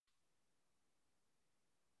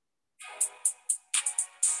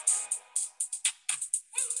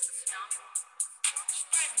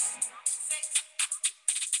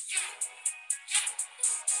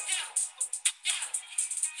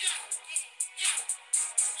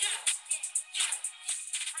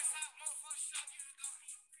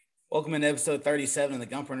Welcome to episode 37 of the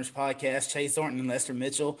Gump Runners podcast. Chase Thornton and Lester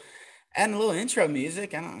Mitchell. Adding a little intro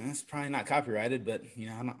music. I don't. It's probably not copyrighted, but I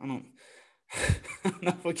don't I don't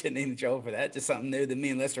know if we're getting any trouble for that. Just something new that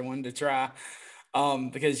me and Lester wanted to try.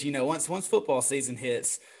 Because once football season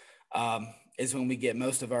hits, is when we get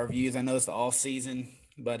most of our views. I know it's the off season,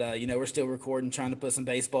 but we're still recording, trying to put some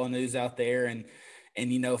baseball news out there, and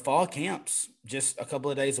fall camp's just a couple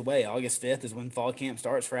of days away. August 5th is when fall camp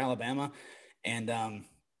starts for Alabama, and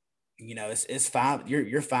it's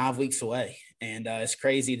you're 5 weeks away, and it's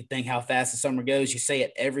crazy to think how fast the summer goes. You say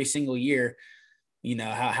it every single year,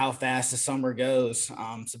 how fast the summer goes.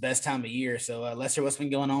 It's the best time of year. So Lester, what's been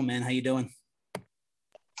going on, man? How you doing?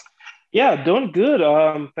 Yeah, doing good.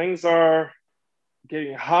 Things are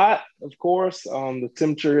getting hot, of course. The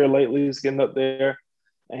temperature here lately is getting up there.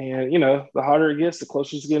 And, the hotter it gets, the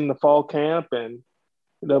closer it's getting to fall camp. And,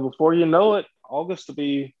 before you know it, August will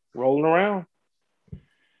be rolling around.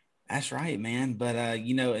 That's right, man. But,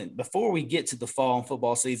 before we get to the fall and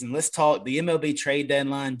football season, let's talk. The MLB trade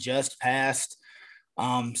deadline just passed.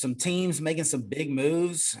 Some teams making some big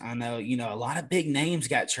moves. I know, a lot of big names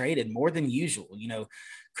got traded, more than usual.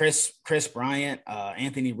 Chris Bryant,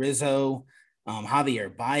 Anthony Rizzo,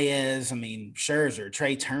 Javier Baez, Scherzer,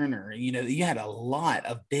 Trey Turner. You had a lot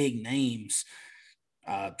of big names.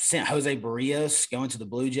 Jose Barrios going to the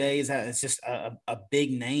Blue Jays. It's just a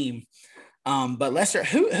big name. But Lester,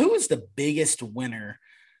 who is the biggest winner?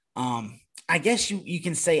 I guess you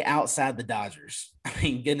can say outside the Dodgers.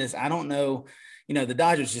 Goodness, I don't know. The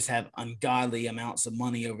Dodgers just have ungodly amounts of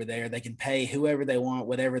money over there. They can pay whoever they want,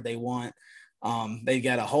 whatever they want. They've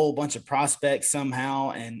got a whole bunch of prospects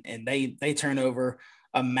somehow, and they turn over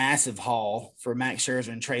a massive haul for Max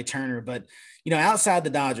Scherzer and Trey Turner. But, outside the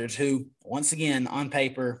Dodgers, who, once again, on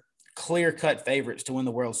paper, clear-cut favorites to win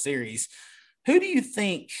the World Series, who do you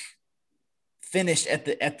think finished at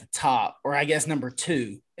the top, or I guess number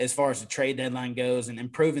two, as far as the trade deadline goes and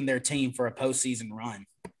improving their team for a postseason run?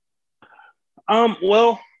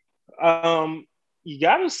 You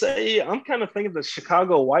got to say, I'm kind of thinking the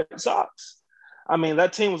Chicago White Sox.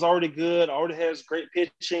 That team was already good, already has great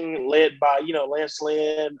pitching led by, Lance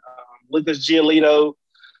Lynn, Lucas Giolito.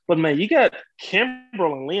 But, man, you got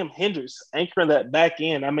Kimbrel and Liam Hendriks anchoring that back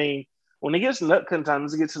end. When it gets to nut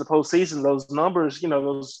times to get to the postseason, those numbers,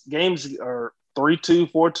 those games are 3-2,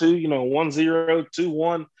 4-2, 1-0,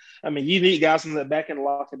 2-1. You need guys from that back end to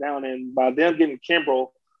lock it down. And by them getting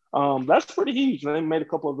Kimbrel, that's pretty huge. They made a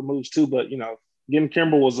couple of the moves too, but, getting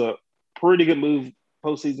Kimbrel was a pretty good move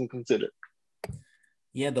postseason considered.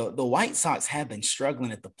 Yeah, the White Sox have been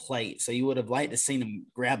struggling at the plate, so you would have liked to seen them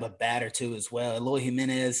grab a bat or two as well. Eloy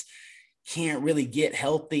Jimenez can't really get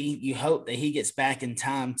healthy. You hope that he gets back in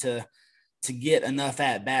time to get enough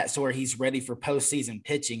at bats where he's ready for postseason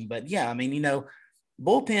pitching. But yeah, bullpen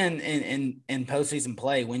and postseason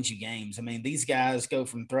play wins you games. These guys go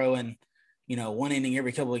from throwing, one inning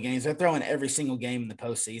every couple of games. They're throwing every single game in the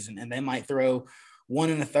postseason, and they might throw 1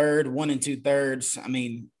 1/3, 1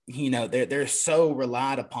 2/3. They're so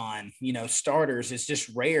relied upon. Starters. It's just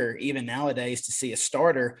rare even nowadays to see a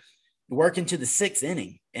starter work into the 6th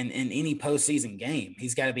inning in any postseason game.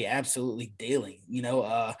 He's got to be absolutely dealing.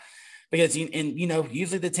 Because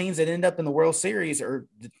usually the teams that end up in the World Series are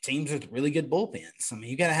the teams with really good bullpens.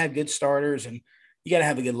 You got to have good starters and you got to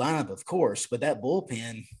have a good lineup, of course, but that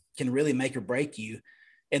bullpen can really make or break you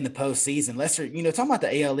in the postseason. Lester, talking about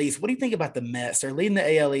the AL East, what do you think about the Mets? They're leading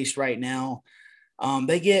the AL East right now.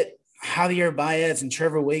 They get Javier Baez and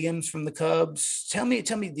Trevor Williams from the Cubs. Tell me,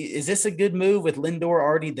 is this a good move with Lindor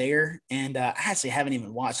already there? And I actually haven't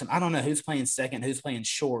even watched them. I don't know who's playing second, who's playing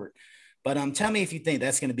short. But tell me if you think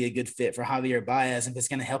that's going to be a good fit for Javier Baez and if it's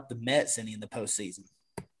going to help the Mets any in the postseason.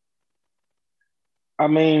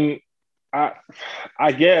 I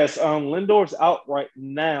guess Lindor's out right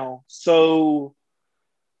now, so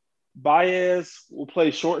Baez will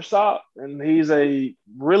play shortstop, and he's a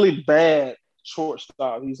really bad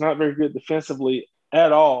shortstop. He's not very good defensively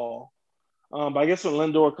at all. But I guess when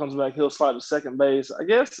Lindor comes back, he'll slide to second base. I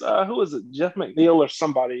guess, who is it? Jeff McNeil or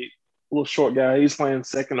somebody, a little short guy. He's playing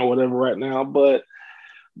second or whatever right now. But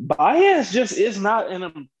Baez just is not an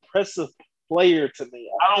impressive player to me.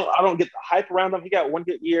 I don't get the hype around him. He got one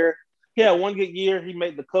good year. He had one good year. He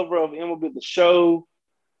made the cover of MLB The Show.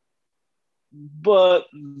 But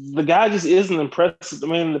the guy just isn't impressive.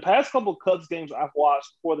 The past couple of Cubs games I've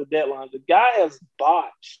watched before the deadline, the guy has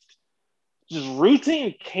botched just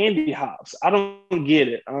routine candy hops. I don't get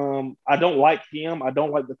it. I don't like him. I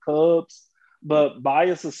don't like the Cubs. But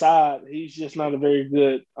bias aside, he's just not a very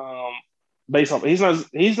good base off. He's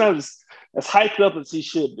not as hyped up as he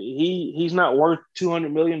should be. He's not worth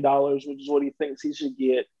 $200 million, which is what he thinks he should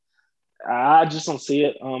get. I just don't see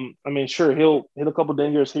it. I mean, sure, he'll hit a couple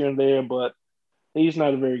dingers here and there, but he's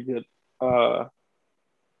not a very good,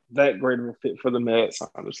 that great of a fit for the Mets,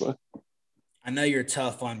 honestly. I know you're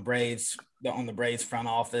tough on the Braves front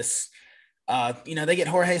office. They get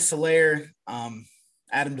Jorge Soler.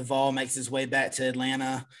 Adam Duvall makes his way back to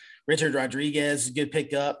Atlanta. Richard Rodriguez, good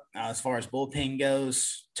pickup as far as bullpen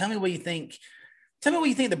goes. Tell me what you think. Tell me what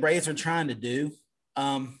you think the Braves are trying to do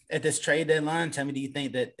at this trade deadline. Tell me, do you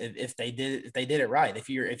think that if they did it right, if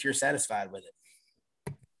you're satisfied with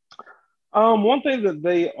it? One thing that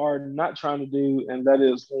they are not trying to do, and that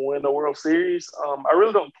is win a World Series. I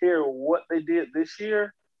really don't care what they did this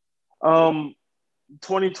year. Um,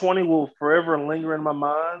 2020 will forever linger in my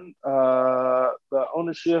mind. The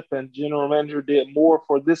ownership and general manager did more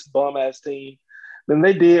for this bum ass team than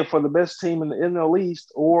they did for the best team in the NL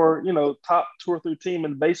East, or top 2 or 3 team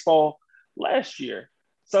in baseball last year.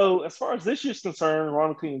 So as far as this year's concerned,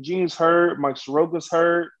 Ronald Acuna Jr.'s hurt, Mike Soroka's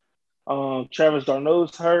hurt, Travis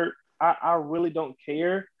d'Arnaud's hurt. I really don't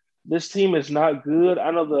care. This team is not good. I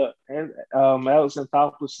know Alex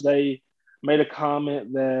Anthopoulos today made a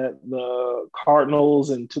comment that the Cardinals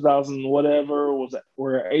in 2000 whatever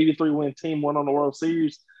were an 83 win team, won on the World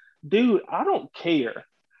Series. Dude, I don't care.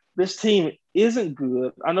 This team isn't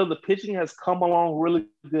good. I know the pitching has come along really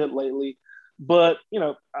good lately, but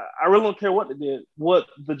I really don't care what they did. What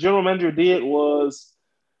the general manager did was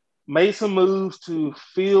made some moves to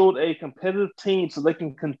field a competitive team so they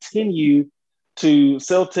can continue to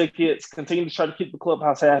sell tickets, continue to try to keep the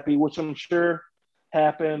clubhouse happy, which I'm sure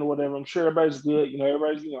happened, whatever. I'm sure everybody's good.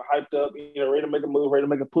 Everybody's, hyped up, ready to make a move, ready to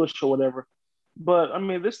make a push or whatever. But I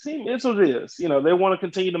mean, this team is what it is. They want to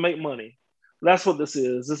continue to make money. That's what this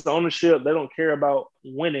is. It's the ownership. They don't care about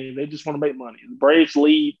winning. They just want to make money. The Braves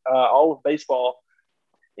lead all of baseball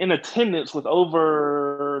in attendance with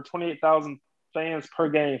over 28,000 fans per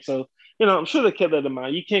game. So, I'm sure they kept that in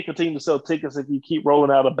mind. You can't continue to sell tickets if you keep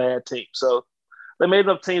rolling out a bad team. So they made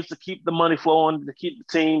enough teams to keep the money flowing, to keep the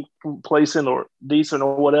team complacent or decent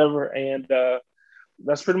or whatever. And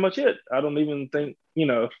that's pretty much it. I don't even think,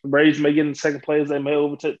 the Braves may get in second place. They may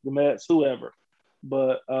overtake the Mets, whoever.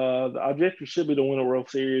 But the objective should be to win a World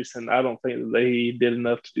Series, and I don't think that they did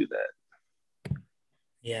enough to do that.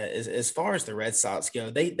 Yeah, as far as the Red Sox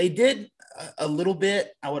go, they did a little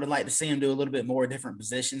bit. I would have liked to see them do a little bit more different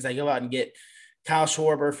positions. They go out and get Kyle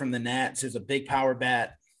Schwarber from the Nats, who's a big power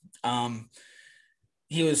bat.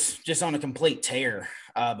 He was just on a complete tear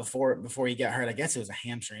before he got hurt. I guess it was a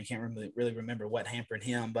hamstring. I can't really remember what hampered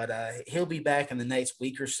him, but he'll be back in the next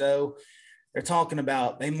week or so. They're talking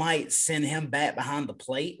about they might send him back behind the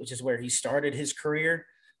plate, which is where he started his career.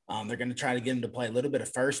 They're going to try to get him to play a little bit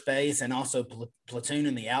of first base and also platoon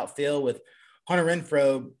in the outfield with Hunter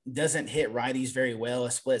Renfroe. Doesn't hit righties very well.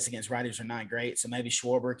 His splits against righties are not great. So maybe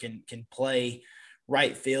Schwarber can play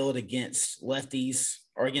right field against lefties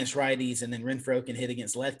or against righties, and then Renfroe can hit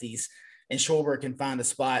against lefties. And Schwarber can find a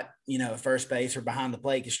spot, at first base or behind the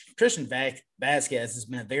plate. Because Christian Vasquez has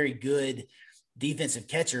been a very good defensive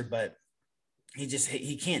catcher, but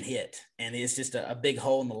he can't hit. And it's just a big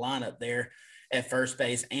hole in the lineup there at first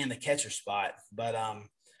base and the catcher spot. But I'm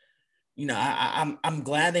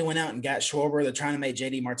glad they went out and got Schwarber. They're trying to make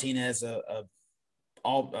JD Martinez a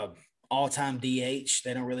all-time DH.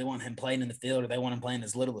 They don't really want him playing in the field, or they want him playing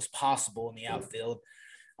as little as possible in the outfield.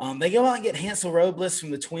 They go out and get Hansel Robles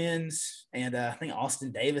from the Twins, and I think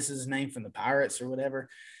Austin Davis is his name from the Pirates or whatever.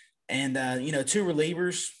 And 2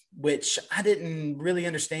 relievers, which I didn't really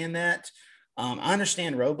understand that. I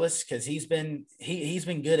understand Robles because he's been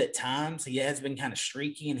good at times. He has been kind of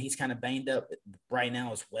streaky, and he's kind of banged up right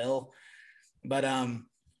now as well. But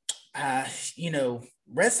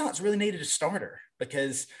Red Sox really needed a starter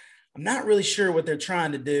because I'm not really sure what they're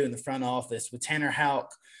trying to do in the front office with Tanner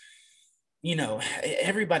Houck.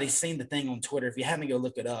 Everybody's seen the thing on Twitter. If you haven't, go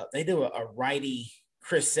look it up. They do a righty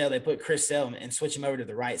Chris Sale. They put Chris Sale and switch him over to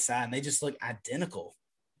the right side, and they just look identical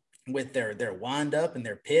with their wind up and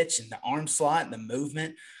their pitch and the arm slot and the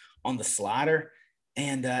movement on the slider.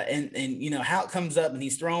 And how it comes up, and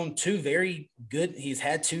he's thrown 2 very good. He's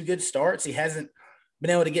had 2 good starts. He hasn't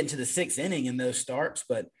been able to get into the 6th inning in those starts,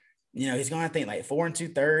 but he's going to think like 4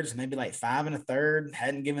 2/3, maybe like 5 1/3.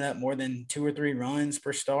 Hadn't given up more than 2 or 3 runs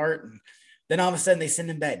per start. And then all of a sudden they send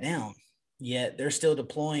him back down. Yet they're still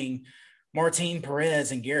deploying Martin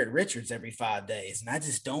Perez and Garrett Richards every 5 days. And I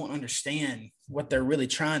just don't understand what they're really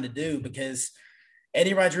trying to do, because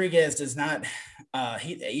Eddie Rodriguez does not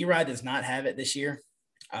Erod does not have it this year.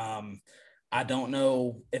 I don't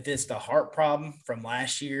know if it's the heart problem from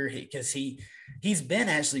last year, because he's been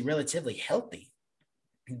actually relatively healthy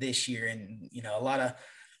this year. And, a lot of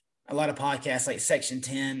a lot of podcasts like Section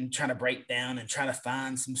 10 trying to break down and try to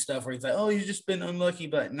find some stuff where he's like, oh, you've just been unlucky.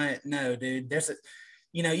 But no, dude,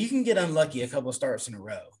 you can get unlucky a couple of starts in a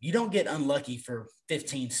row. You don't get unlucky for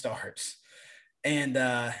 15 starts. And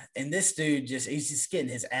this dude he's just getting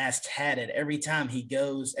his ass tatted every time he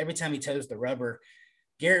toes the rubber.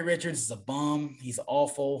 Garrett Richards is a bum. He's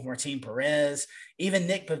awful. Martin Perez, even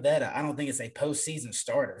Nick Pivetta, I don't think it's a postseason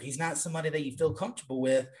starter. He's not somebody that you feel comfortable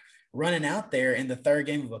with running out there in the third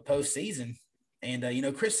game of a postseason. And,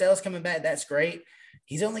 Chris Sale's coming back. That's great.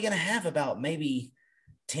 He's only going to have about maybe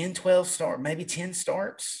 10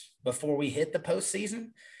 starts before we hit the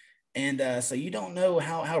postseason. And so you don't know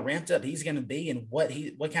how ramped up he's going to be and what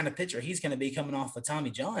kind of pitcher he's going to be coming off of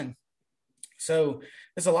Tommy John. So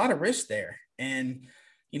there's a lot of risk there. And,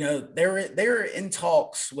 they're in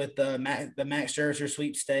talks with the Max Scherzer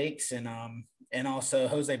sweepstakes and also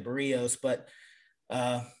Jose Barrios, but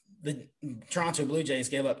the Toronto Blue Jays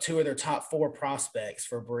gave up 2 of their top 4 prospects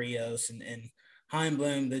for Barrios, and Chaim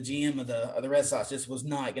Bloom, the GM of the Red Sox, just was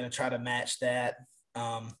not going to try to match that.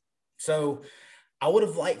 So I would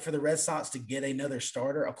have liked for the Red Sox to get another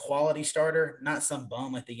starter, a quality starter, not some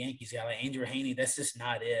bum like the Yankees got, like Andrew Heaney. That's just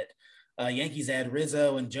not it. Yankees had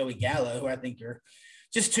Rizzo and Joey Gallo, who I think are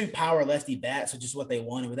just 2 power lefty bats, which is what they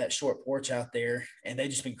wanted with that short porch out there. And they've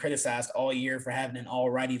just been criticized all year for having an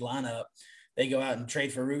all-righty lineup. They go out and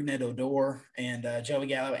trade for Rougned Odor and Joey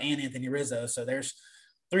Gallo and Anthony Rizzo. So there's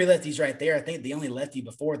 3 lefties right there. I think the only lefty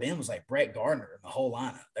before them was like Brett Gardner in the whole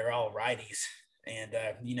lineup. They're all righties. And,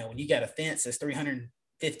 when you got a fence that's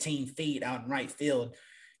 315 feet out in right field,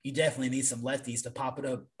 you definitely need some lefties to pop it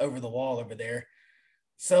up over the wall over there.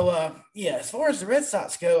 So, as far as the Red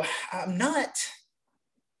Sox go, I'm not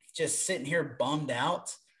just sitting here bummed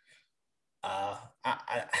out.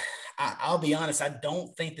 I'll be honest. I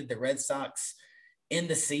don't think that the Red Sox end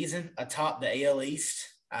the season atop the AL East.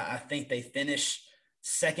 I think they finish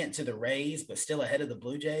second to the Rays, but still ahead of the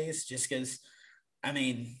Blue Jays, just because,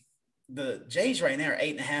 the Jays right now are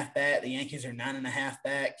 8.5 back. The Yankees are 9.5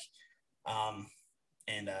 back.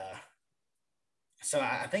 So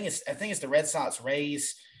I think it's the Red Sox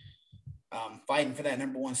Rays fighting for that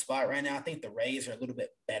number 1 spot right now. I think the Rays are a little bit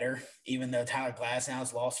better, even though Tyler Glasnow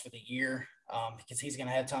is lost for the year because he's going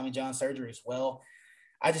to have Tommy John surgery as well.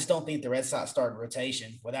 I just don't think the Red Sox starting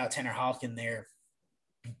rotation without Tanner Houck in there.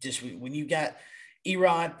 Just when you got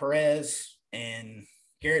Erod, Perez, and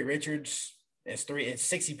Garrett Richards, it's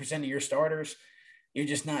 60% of your starters, you're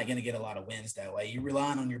just not going to get a lot of wins that way. You're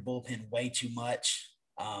relying on your bullpen way too much.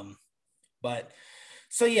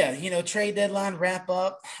 Trade deadline wrap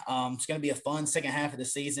up. It's going to be a fun second half of the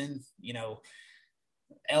season.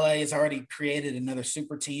 LA has already created another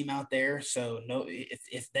super team out there. So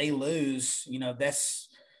if they lose, that's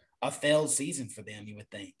a failed season for them, you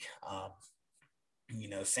would think.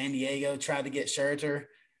 San Diego tried to get Scherzer.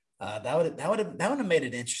 That would have made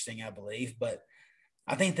it interesting, I believe. But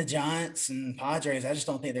I think the Giants and Padres, I just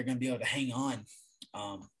don't think they're going to be able to hang on.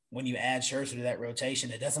 When you add Scherzer to that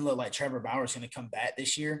rotation, it doesn't look like Trevor Bauer is going to come back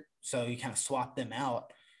this year. So you kind of swap them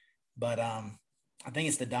out. But I think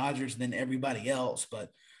it's the Dodgers and then everybody else.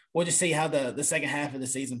 But we'll just see how the second half of the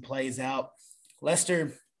season plays out.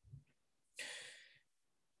 Lester,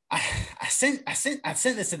 I sent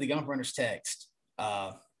this to the Gump Runners text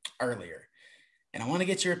earlier, and I want to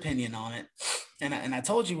get your opinion on it. And I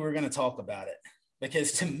told you we were going to talk about it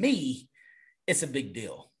because to me, it's a big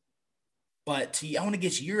deal. But I want to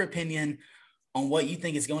get your opinion on what you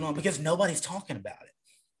think is going on because nobody's talking about it.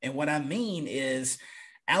 And what I mean is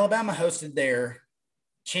Alabama hosted their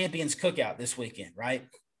Champions Cookout this weekend, right?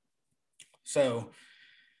 So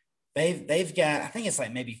they've got, I think it's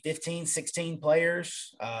like maybe 15, 16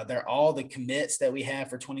 players. They're all the commits that we have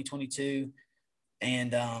for 2022.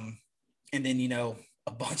 And then,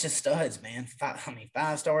 a bunch of studs, man.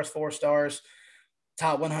 5 stars, 4 stars,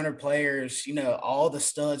 top 100 players, all the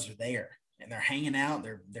studs are there. And they're hanging out.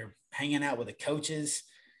 They're hanging out with the coaches.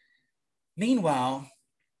 Meanwhile,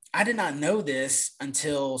 I did not know this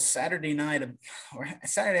until Saturday night or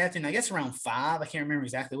Saturday afternoon, I guess around 5. I can't remember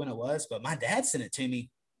exactly when it was, but my dad sent it to me.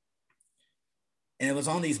 And it was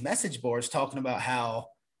on these message boards talking about how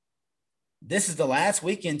this is the last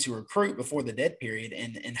weekend to recruit before the dead period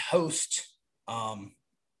and host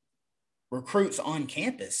recruits on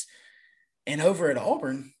campus. And over at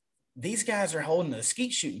Auburn, these guys are holding a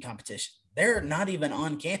skeet shooting competition. They're not even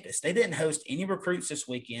on campus. They didn't host any recruits this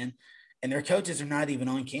weekend, and their coaches are not even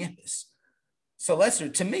on campus. So, Lester,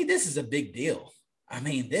 to me, this is a big deal.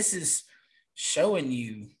 This is showing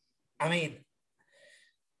you,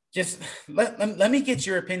 just let me get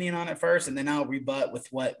your opinion on it first, and then I'll rebut with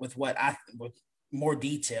what more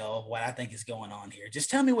detail of what I think is going on here. Just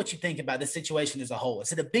tell me what you think about the situation as a whole.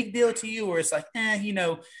 Is it a big deal to you, or it's like,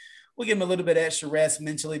 we'll give him a little bit extra rest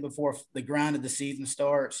mentally before the grind of the season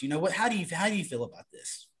starts? You know what? How do you feel about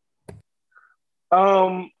this?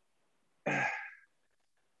 Um,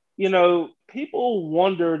 people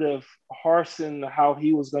wondered if how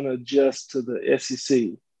he was going to adjust to the SEC.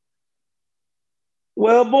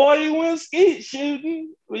 Well, boy, you went skeet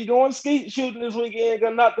shooting. We going skeet shooting this weekend.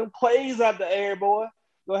 Gonna knock them plays out the air, boy.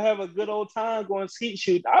 Gonna have a good old time going skeet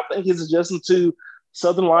shooting. I think he's adjusting to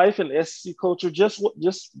Southern life and SEC culture just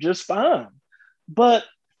fine. But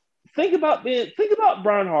think about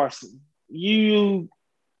Brian Harsin. You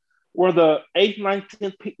were the 8th, 9th,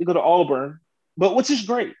 10th pick to go to Auburn, but which is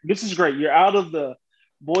great. This is great. You're out of the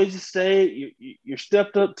Boise State. You're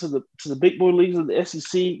stepped up to the big boy leagues of the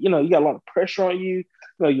SEC. You got a lot of pressure on you.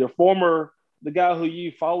 The guy who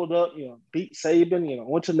you followed up, beat Saban.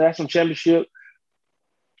 Went to the national championship.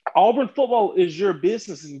 Auburn football is your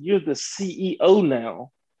business, and you're the CEO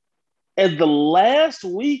now. And the last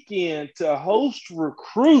weekend to host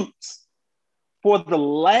recruits for the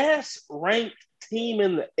last ranked team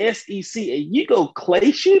in the SEC, and you go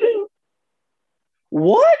clay shooting?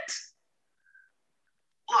 What?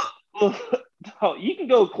 Look, you can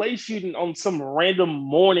go clay shooting on some random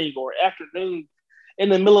morning or afternoon in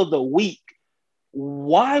the middle of the week.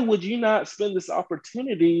 Why would you not spend this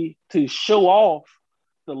opportunity to show off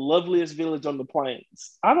the loveliest village on the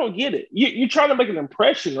plains? I don't get it. You're trying to make an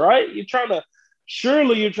impression, right? You're trying to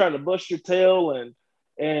bust your tail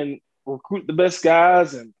and recruit the best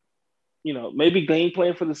guys and maybe game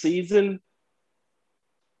plan for the season.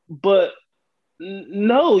 But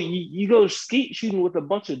no, you go skeet shooting with a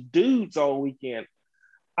bunch of dudes all weekend.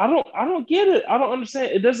 I don't get it. I don't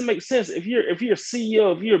understand. It doesn't make sense. If you're a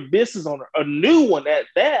CEO, if you're a business owner, a new one at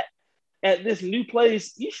that, at this new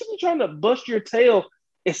place, you should be trying to bust your tail,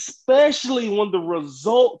 especially when the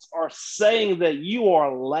results are saying that you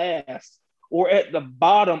are last or at the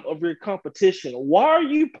bottom of your competition. Why are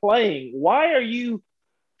you playing? Why are you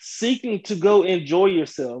seeking to go enjoy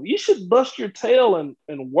yourself? You should bust your tail and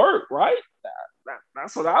work, right?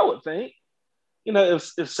 That's what I would think. If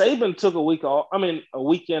Saban took a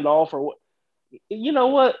weekend off, or what, you know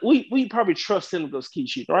what? We probably trust him with those key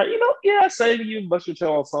sheets, right? Saban, you bust your tail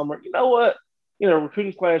all summer. You know what?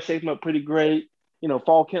 Recruiting class shaping up pretty great.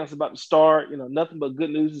 Fall camp's about to start. Nothing but good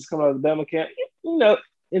news is coming out of the Bama camp.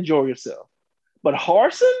 Enjoy yourself. But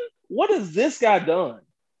Harsin, what has this guy done?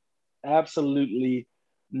 Absolutely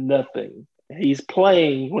nothing. He's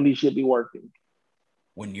playing when he should be working.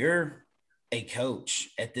 When you're a coach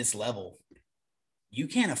at this level, you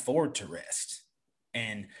can't afford to rest.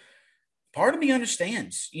 And part of me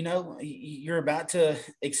understands, you're about to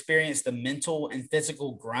experience the mental and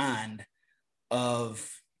physical grind of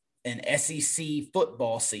an SEC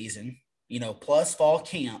football season, plus fall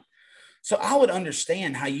camp. So I would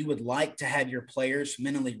understand how you would like to have your players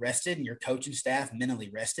mentally rested and your coaching staff mentally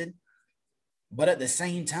rested. But at the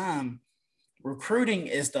same time, recruiting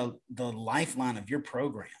is the lifeline of your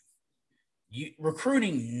program.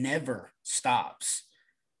 Recruiting never stops.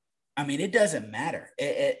 I mean, it doesn't matter.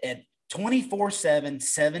 At 24/7,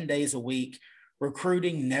 7 days a week,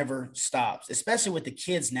 recruiting never stops, especially with the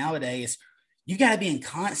kids nowadays. You got to be in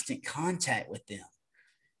constant contact with them.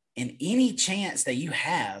 And any chance that you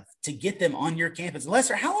have to get them on your campus.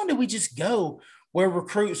 Lester, how long did we just go where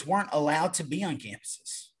recruits weren't allowed to be on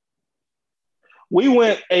campuses? We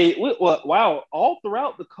went all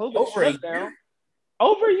throughout the COVID shutdown.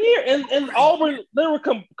 Over a year. And Auburn, they were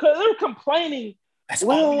complaining. That's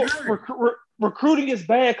recruiting is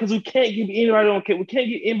bad because we can't get anybody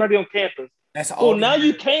on campus. That's all. Well, now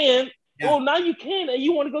you can. Yeah. Well, now you can, and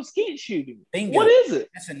you want to go skeet shooting. Bingo. What is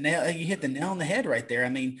it? That's a nail. You hit the nail on the head right there. I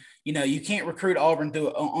mean, you can't recruit Auburn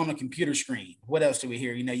on a computer screen. What else do we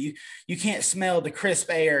hear? You can't smell the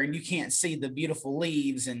crisp air, and you can't see the beautiful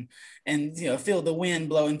leaves, and feel the wind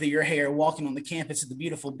blowing through your hair, walking on the campus of the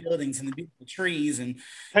beautiful buildings and the beautiful trees, and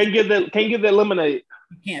can't get that lemonade.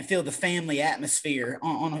 You can't feel the family atmosphere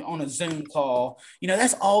on a Zoom call.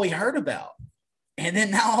 That's all we heard about, and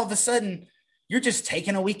then now all of a sudden, you're just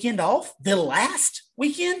taking a weekend off. The last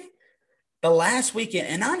weekend.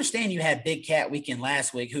 And I understand you had Big Cat weekend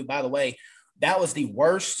last week, who, by the way, that was the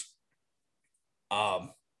worst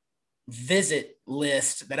visit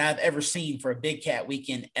list that I've ever seen for a Big Cat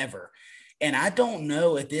weekend ever. And I don't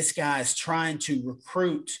know if this guy is trying to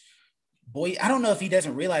recruit I don't know if he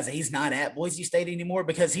doesn't realize that he's not at Boise State anymore,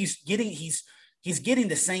 because he's getting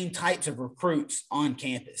the same types of recruits on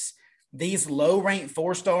campus. These low-ranked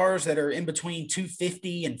 4 stars that are in between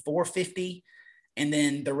 250 and 450, And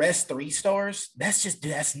then the rest 3 stars,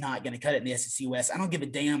 that's not going to cut it in the SEC West. I don't give a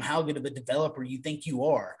damn how good of a developer you think you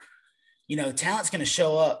are. Talent's going to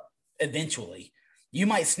show up eventually. You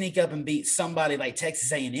might sneak up and beat somebody like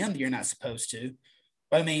Texas A&M that you're not supposed to.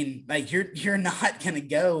 But I mean, like you're not going to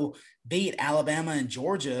go beat Alabama and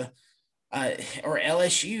Georgia or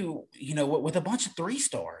LSU, with a bunch of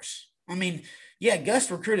 3-stars. I mean, yeah, Gus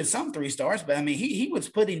recruited some 3-stars, but I mean, he was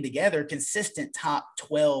putting together consistent top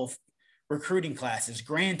 12 recruiting classes.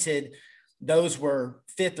 Granted, those were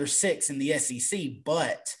 5th or 6th in the SEC,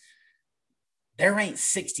 but they're ranked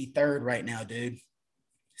 63rd right now, dude.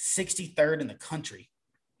 63rd in the country.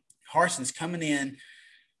 Harsin's coming in,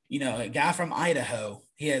 a guy from Idaho.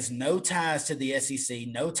 He has no ties to the SEC,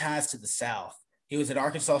 no ties to the South. He was at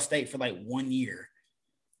Arkansas State for like 1 year.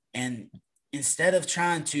 And instead of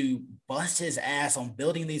trying to bust his ass on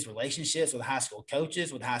building these relationships with high school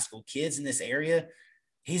coaches, with high school kids in this area,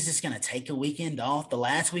 he's just going to take a weekend off, the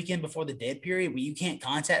last weekend before the dead period where you can't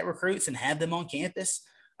contact recruits and have them on campus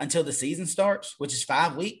until the season starts, which is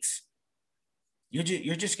 5 weeks.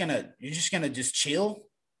 You're just gonna chill.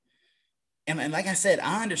 And like I said,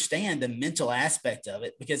 I understand the mental aspect of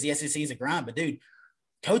it because the SEC is a grind, but dude,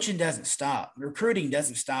 coaching doesn't stop. Recruiting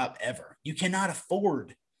doesn't stop ever. You cannot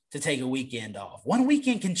afford to take a weekend off. 1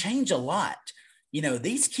 weekend can change a lot.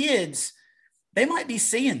 These kids, they might be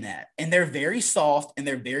seeing that, and they're very soft and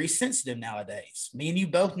they're very sensitive nowadays. Me and you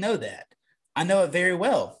both know that. I know it very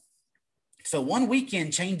well. So 1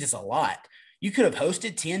 weekend changes a lot. You could have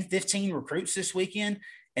hosted 10, 15 recruits this weekend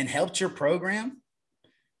and helped your program.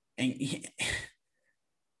 And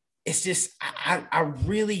it's just, I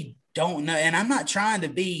really don't know. And I'm not trying to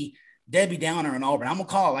be Debbie Downer in Auburn. I'm going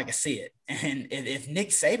to call it like I see it. And if Nick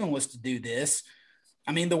Saban was to do this,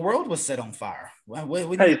 I mean, the world was set on fire.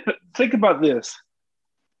 Think about this.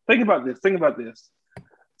 Think about this.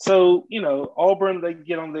 So, Auburn, they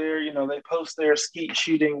get on there, they post their skeet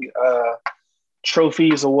shooting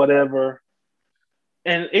trophies or whatever.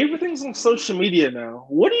 And everything's on social media now.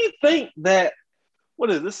 What do you think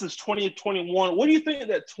this is 2021. What do you think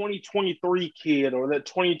that 2023 kid or that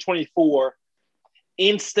 2024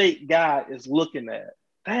 in-state guy is looking at?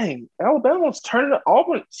 Dang, Alabama's turning to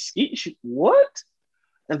Auburn skeet shoot. What?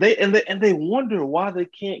 And they wonder why they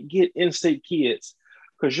can't get in-state kids.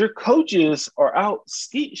 Because your coaches are out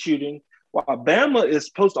skeet shooting while Bama is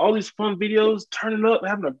posting all these fun videos, turning up,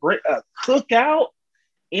 having a cookout,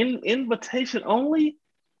 invitation only.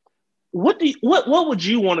 What would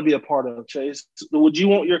you want to be a part of, Chase? Would you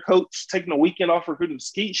want your coach taking a weekend off recruiting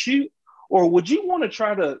skeet shoot, or would you want to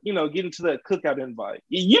try to get into that cookout invite?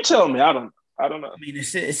 You tell me. I don't know. I mean,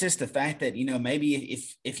 it's just the fact that maybe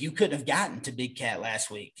if you couldn't have gotten to Big Cat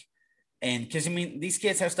last week, and because these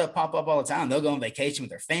kids have stuff pop up all the time. They'll go on vacation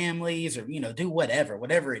with their families, or do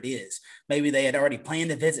whatever it is. Maybe they had already planned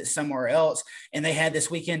to visit somewhere else, and they had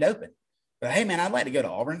this weekend open. But hey, man, I'd like to go to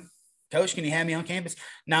Auburn. Coach, can you have me on campus?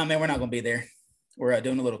 No, man, we're not going to be there. We're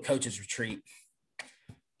doing a little coaches retreat.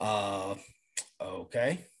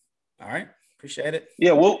 Okay. All right. Appreciate it.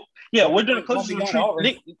 Yeah, we're doing a coaches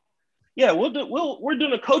retreat. Yeah, we're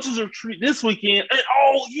doing a coaches retreat this weekend. And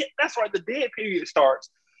that's right. The dead period starts.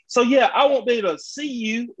 So yeah, I won't be able to see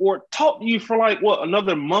you or talk to you for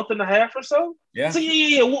another month and a half or so. Yeah. So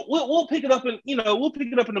yeah, we'll pick it up in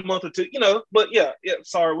a month or two. But yeah.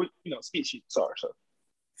 Sorry, skeet shoot. Sorry. So.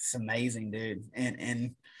 It's amazing, dude.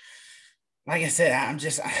 And like I said,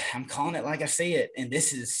 I'm calling it like I see it. And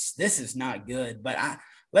this is not good. But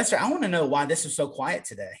Lester, I want to know why this was so quiet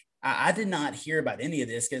today. I did not hear about any of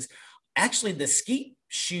this because actually the skeet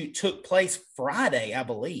shoot took place Friday, I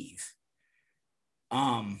believe.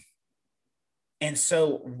 And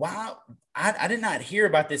so why I did not hear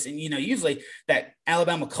about this. And usually that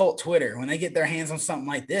Alabama cult Twitter, when they get their hands on something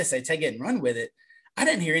like this, they take it and run with it. I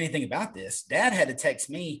didn't hear anything about this. Dad had to text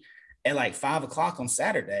me at 5:00 on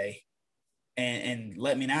Saturday and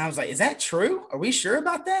let me know. I was like, is that true? Are we sure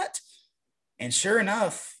about that? And sure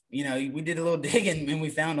enough, we did a little digging and we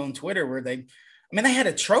found on Twitter where they had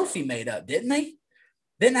a trophy made up, didn't they?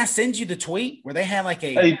 Didn't I send you the tweet where they had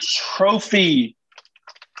a trophy?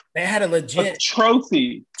 They had a legit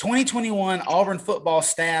trophy. 2021 Auburn football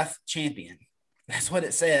staff champion. That's what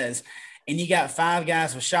it says. And you got 5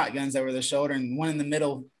 guys with shotguns over their shoulder and one in the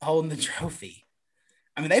middle holding the trophy.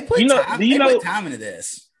 They put time into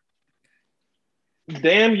this.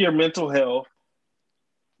 Damn your mental health.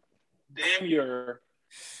 Damn your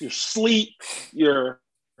sleep, your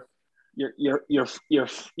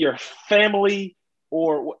family,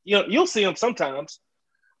 or you'll see them sometimes,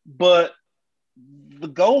 but the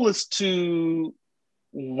goal is to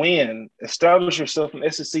win, establish yourself in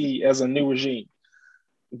SEC as a new regime.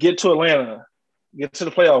 Get to Atlanta, get to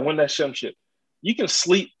the playoff, win that championship. You can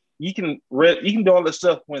sleep, you can do all this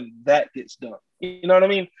stuff when that gets done. You know what I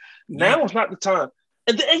mean? Yeah. Now is not the time.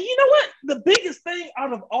 And you know what? The biggest thing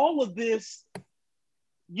out of all of this,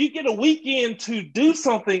 you get a weekend to do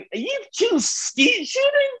something, and you choose skeet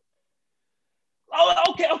shooting.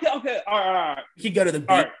 Oh, okay. All right. You could go to the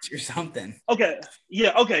beach or something. Okay. Yeah.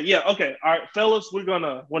 All right, fellas, we're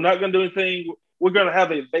not gonna do anything. We're gonna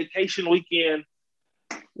have a vacation weekend.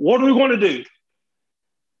 What are we going to do?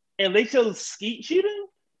 And they chose skeet shooting.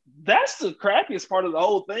 That's the crappiest part of the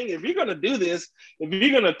whole thing. If you're gonna do this, if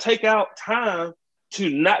you're gonna take out time to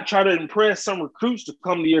not try to impress some recruits to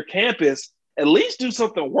come to your campus, at least do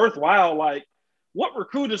something worthwhile. Like, what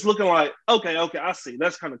recruit is looking like? Okay, I see.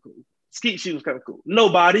 That's kind of cool. Skeet shooting's kind of cool.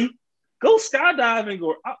 Nobody. Go skydiving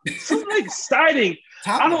or something exciting.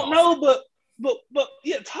 I don't know, but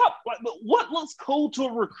yeah, but what looks cool to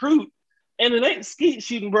a recruit? And it ain't skeet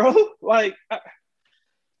shooting, bro. Like,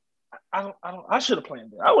 I should have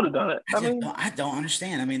planned it. I would have done it. I don't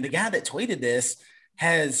understand. I mean, the guy that tweeted this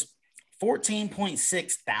has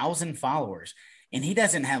 14.6 thousand followers, and he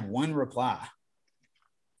doesn't have one reply.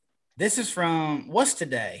 This is from what's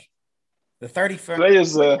today? The 31st. Today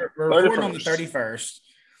is we're recording on the 31st.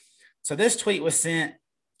 So this tweet was sent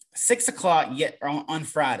 6 o'clock on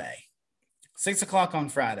Friday. 6 o'clock on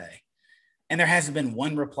Friday. And there hasn't been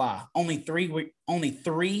one reply. Only three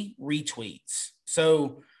retweets.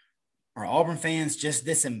 So are Auburn fans just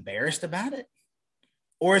this embarrassed about it?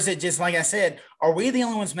 Or is it just, like I said, are we the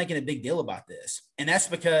only ones making a big deal about this? And that's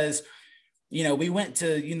because, we went to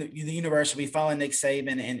the university, we follow Nick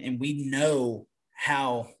Saban, and we know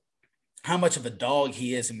how much of a dog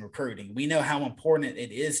he is in recruiting. We know how important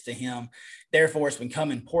it is to him. Therefore, it's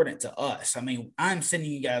become important to us. I mean, I'm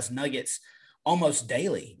sending you guys nuggets almost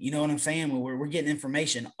daily. You know what I'm saying? We're getting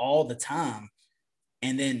information all the time.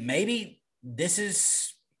 And then maybe this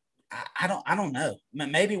is, I don't know.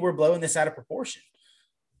 Maybe we're blowing this out of proportion.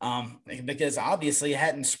 Because obviously it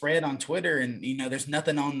hadn't spread on Twitter, and, there's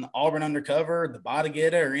nothing on Auburn Undercover, the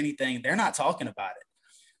Botagetta, or anything. They're not talking about it.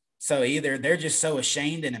 So either they're just so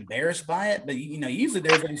ashamed and embarrassed by it, but, usually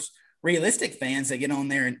there's those realistic fans that get on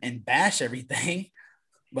there and bash everything,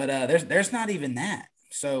 but there's not even that.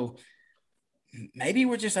 So maybe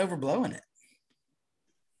we're just overblowing it.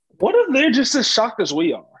 What if they're just as shocked as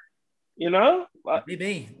we are?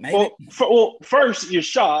 Maybe. Well, first you're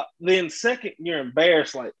shocked, then second you're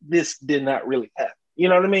embarrassed. Like, this did not really happen. You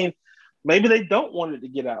know what I mean? Maybe they don't want it to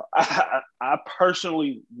get out. I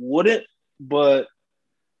personally wouldn't, but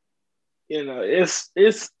it's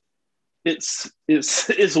just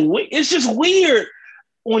weird.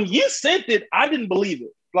 When you sent it, I didn't believe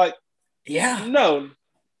it. Like, yeah, no,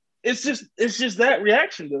 it's just that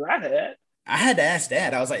reaction that I had. I had to ask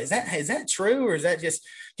Dad. I was like, is that true, or is that just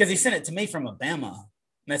because he sent it to me from a Bama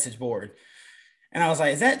message board? And I was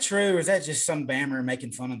like, is that true, or is that just some Bammer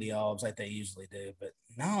making fun of the Aubs like they usually do? But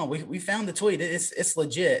no, we found the tweet. It's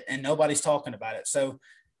legit, and nobody's talking about it. So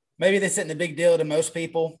maybe this isn't a big deal to most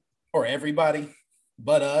people or everybody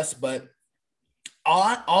but us. But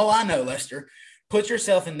all I know, Lester, put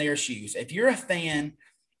yourself in their shoes. If you're a fan,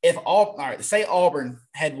 say Auburn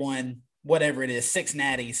had won whatever it is, 6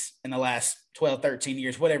 natties in the last 12, 13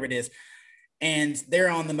 years, whatever it is, and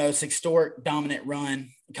they're on the most historic dominant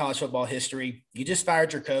run in college football history. You just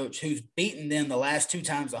fired your coach, who's beaten them the last 2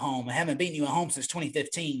 times at home and haven't beaten you at home since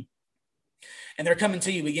 2015. And they're coming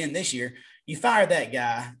to you again this year. You fire that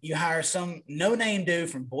guy. You hire some no-name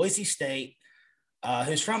dude from Boise State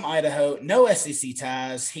who's from Idaho, no SEC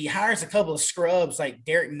ties. He hires a couple of scrubs like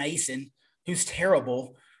Derek Mason, who's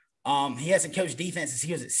terrible. He hasn't coached defense since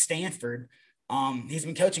he was at Stanford. He's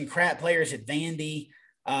been coaching crap players at Vandy.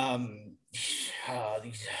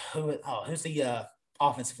 Who's the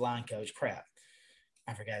offensive line coach? Crap,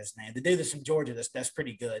 I forgot his name. The dude that's from Georgia. That's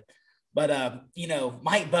pretty good. But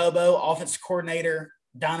Mike Bobo, offensive coordinator,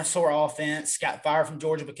 dinosaur offense, got fired from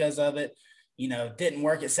Georgia because of it. Didn't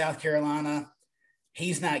work at South Carolina.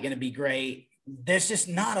 He's not going to be great. There's just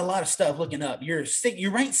not a lot of stuff looking up. You're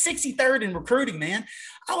ranked 63rd in recruiting, man.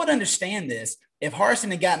 I would understand this if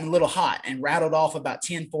Harsin had gotten a little hot and rattled off about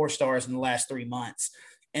 10 4-stars in the last 3 months.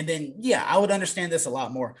 And then, yeah, I would understand this a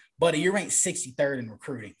lot more. Buddy, you're ranked 63rd in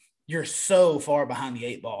recruiting. You're so far behind the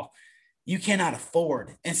 8 ball. You cannot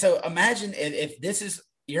afford. And so imagine if this is,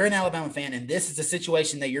 you're an Alabama fan and this is the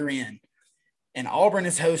situation that you're in, and Auburn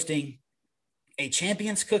is hosting a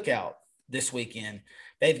Champions Cookout this weekend.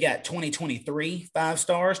 They've got 2023 5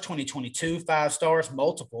 stars, 2022 5 stars,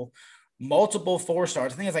 multiple 4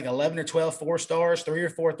 stars. I think it's like 11 or 12 4 stars, 3 or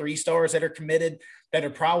 4 3 stars that are committed that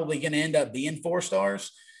are probably going to end up being 4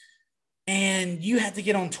 stars. and you have to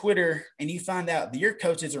get on Twitter and you find out that your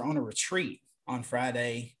coaches are on a retreat on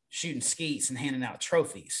Friday, shooting skeets and handing out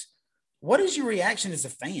trophies. What is your reaction as a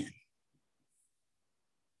fan?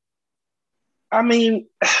 I mean,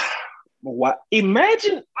 what?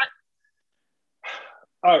 Imagine.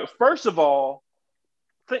 All right, first of all,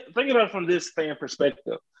 think about it from this fan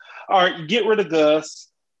perspective. All right, you get rid of Gus.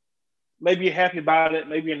 Maybe you're happy about it.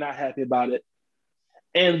 Maybe you're not happy about it.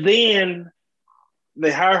 And then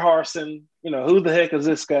they hire Harsin. You know, who the heck is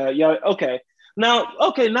this guy? Yeah, okay.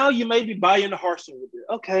 Now you maybe buy into Harsin with it.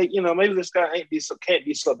 Okay, you know, maybe this guy can't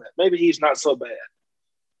be so bad. Maybe he's not so bad.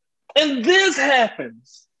 And this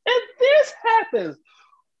happens.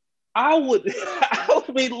 I would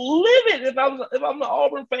be livid if I'm the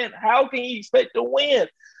Auburn fan. How can you expect to win?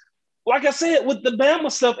 Like I said, with the Bama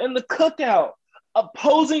stuff and the cookout,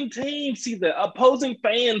 opposing teams see that, opposing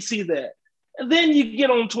fans see that. And then you get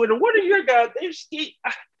on Twitter, what are your guys?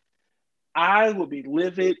 I would be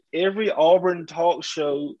livid. Every Auburn talk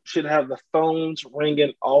show should have the phones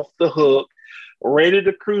ringing off the hook, ready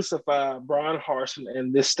to crucify Brian Harsin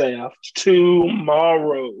and this staff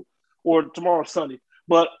tomorrow Sunday.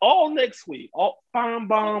 But all next week, all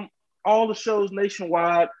Firebomb, all the shows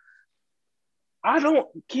nationwide, I don't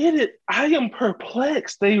get it. I am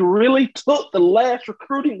perplexed. They really took the last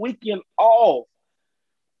recruiting weekend off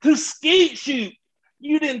to skeet shoot.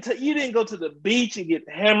 You didn't go to the beach and get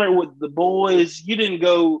hammered with the boys. You didn't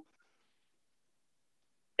go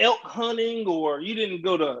elk hunting, or you didn't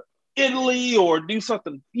go to Italy or do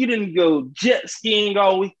something. You didn't go jet skiing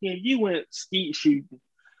all weekend. You went skeet shooting.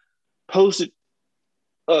 Posted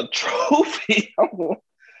a trophy.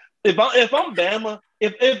 If I'm Bama,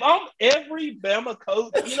 if I'm every Bama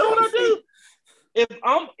coach, you know what I do? If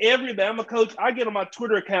I'm every Bama coach, I get on my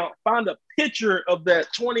Twitter account, find a picture of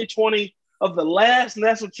that 2020 of the last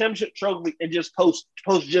national championship trophy, and just post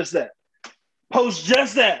just that. Post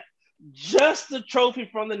just that. Just the trophy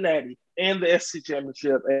from the Natty and the SC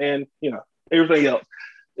championship, and everything else.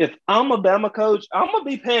 If I'm a Bama coach, I'm gonna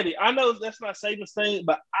be petty. I know that's not Saban's thing,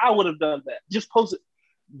 but I would have done that. Just post it.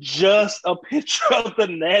 Just a picture of the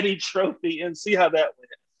Natty trophy and see how that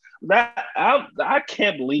went. I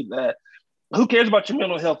can't believe that. Who cares about your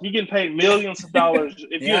mental health? You're getting paid millions of dollars.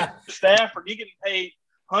 If you're a staffer, you're getting paid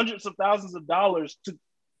hundreds of thousands of dollars to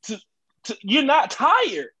you're not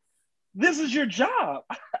tired. This is your job.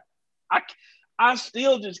 I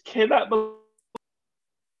still just cannot believe.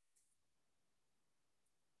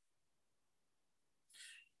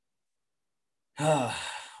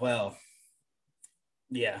 Well,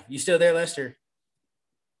 yeah. You still there, Lester?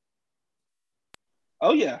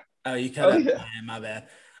 Oh, yeah. Oh, you cut out. Yeah. Man, my bad.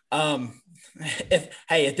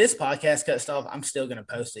 If this podcast cuts off, I'm still gonna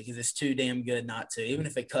post it because it's too damn good not to, even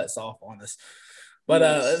if it cuts off on us. But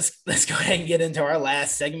let's go ahead and get into our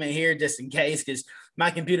last segment here, just in case, because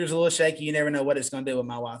my computer's a little shaky. You never know what it's gonna do with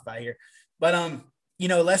my Wi-Fi here. But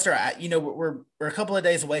Lester, we're a couple of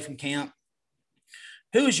days away from camp.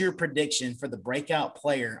 Who is your prediction for the breakout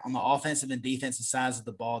player on the offensive and defensive sides of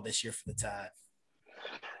the ball this year for the Tide?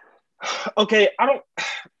 Okay,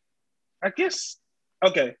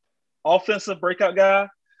 offensive breakout guy,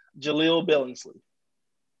 Jaleel Billingsley.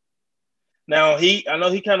 Now, I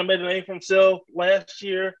know he kind of made a name for himself last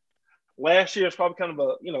year. Last year is probably kind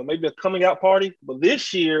of maybe a coming out party. But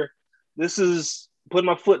this year, this is putting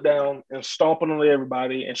my foot down and stomping on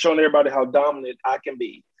everybody and showing everybody how dominant I can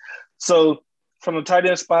be. So from the tight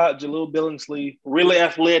end spot, Jaleel Billingsley, really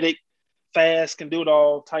athletic, fast, can do it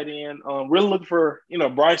all, tight end. Really looking for,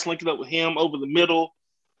 Bryce linking up with him over the middle.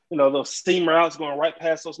 Those seam routes going right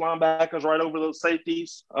past those linebackers, right over those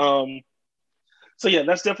safeties. So, yeah,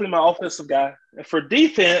 that's definitely my offensive guy. And for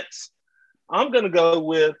defense, I'm going to go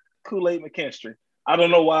with Kool-Aid McKinstry. I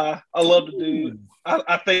don't know why. I love the dude.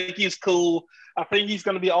 I think he's cool. I think he's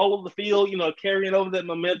going to be all over the field, carrying over that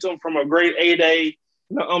momentum from a great A-Day.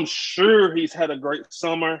 I'm sure he's had a great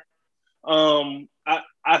summer.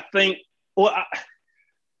 I think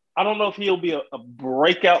I don't know if he'll be a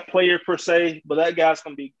breakout player per se, but that guy's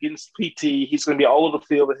going to be getting PT. He's going to be all over the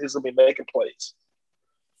field, and he's going to be making plays.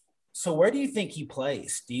 So where do you think he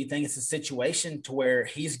plays? Do you think it's a situation to where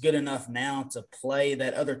he's good enough now to play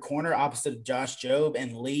that other corner opposite of Josh Jobe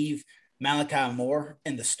and leave Malachi Moore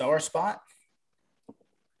in the star spot?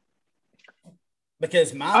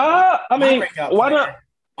 Because my breakout player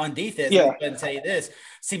on defense, I'm going to tell you this.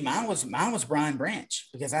 See, mine was Brian Branch,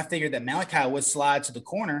 because I figured that Malachi would slide to the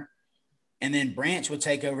corner and then Branch would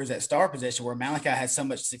take over as that star position where Malachi had so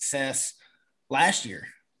much success last year.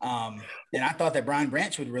 And I thought that Brian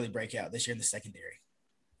Branch would really break out this year in the secondary.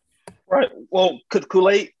 Right. Well, could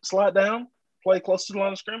Kool-Aid slide down, play close to the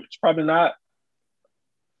line of scrimmage? Probably not.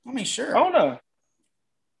 I mean, I sure. don't know.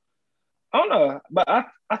 I don't know, but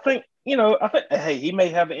I think I think hey, he may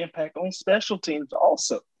have an impact on special teams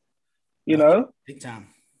also. You Oh, yeah, know, big time.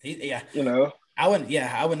 Yeah, you know, I wouldn't.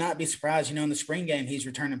 Yeah, I would not be surprised. In the spring game, he's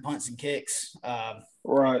returning punts and kicks.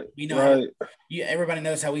 right, We know how right, everybody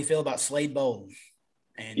knows how we feel about Slade Bolden,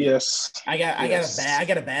 and yes, I yes.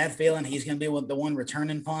 got a bad feeling he's going to be the one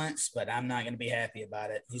returning punts, but I'm not going to be happy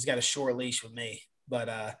about it. He's got a short leash with me,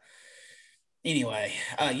 but anyway,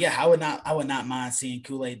 yeah, I would not mind seeing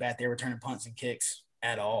Kool-Aid back there returning punts and kicks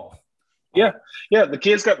at all. Yeah, yeah. The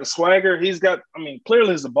kid's got the swagger. He's got. I mean,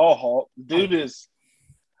 clearly he's a ball hawk. Oh Dude yeah, is.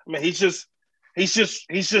 I mean, he's just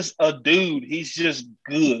a dude. He's just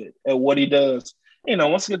good at what he does.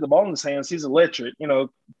 Once he gets the ball in his hands, he's electric.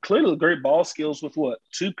 Clearly great ball skills with what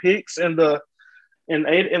 2 picks in the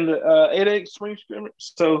 8A spring scrimmage.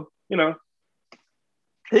 So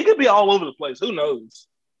he could be all over the place. Who knows?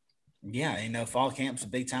 yeah. Fall camp's a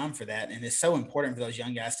big time for that, and it's so important for those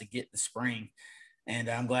young guys to get the spring. And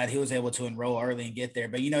I'm glad he was able to enroll early and get there.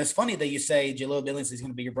 But it's funny that you say Jaleel Billings is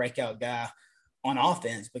going to be your breakout guy on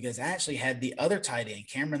offense, because I actually had the other tight end,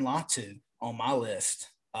 Cameron Latu, on my list.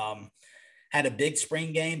 Had a big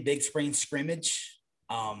spring game, big spring scrimmage.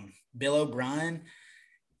 Bill O'Brien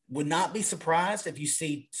would not be surprised if you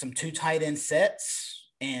see some 2 tight end sets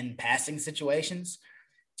in passing situations,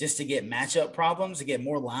 just to get matchup problems, to get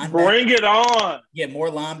more linebackers, Bring it on,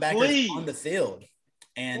 on the please, field.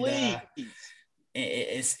 And please.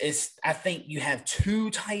 it's I think you have 2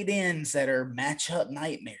 tight ends that are matchup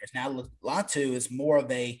nightmares. Now Latu is more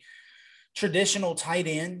of a traditional tight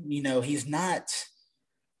end. He's not.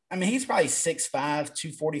 I mean, he's probably 6'5",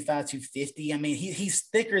 245, 250. I mean, he's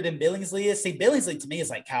thicker than Billingsley is. See, Billingsley to me is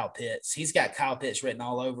like Kyle Pitts. He's got Kyle Pitts written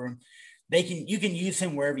all over him. You can use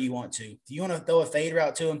him wherever you want to. If you want to throw a fade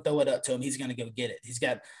route to him, throw it up to him. He's going to go get it. He's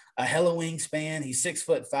got a hella wingspan. He's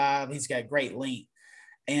 6'5". He's got great length,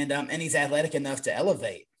 and he's athletic enough to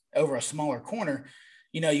elevate over a smaller corner.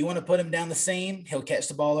 You want to put him down the seam. He'll catch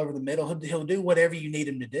the ball over the middle. He'll do whatever you need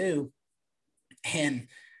him to do, and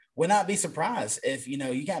would not be surprised if you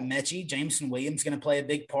got Mechie. Jameson Williams going to play a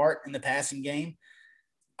big part in the passing game.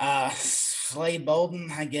 Slade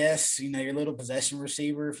Bolden, I guess, your little possession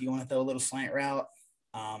receiver, if you want to throw a little slant route.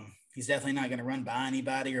 He's definitely not going to run by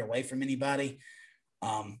anybody or away from anybody.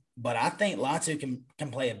 But I think Latu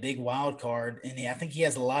can play a big wild card, and I think he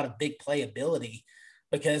has a lot of big play ability,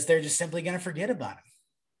 because they're just simply going to forget about him.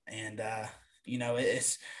 And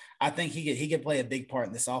I think he could play a big part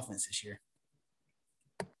in this offense this year.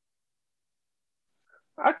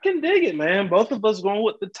 I can dig it, man. Both of us going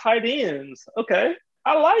with the tight ends. Okay,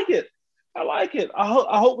 I like it. I like it. I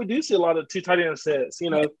hope we do see a lot of 2 tight end sets.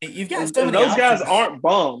 You've got And, so and many those guys options. aren't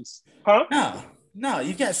bums, huh? No,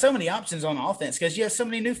 you've got so many options on offense because you have so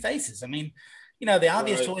many new faces. I mean, the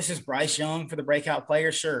obvious Right. choice is Bryce Young for the breakout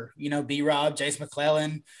player. Sure. B-Rob, Jace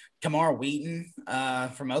McClellan, Kamar Wheaton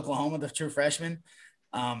from Oklahoma, the true freshman.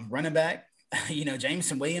 Running back,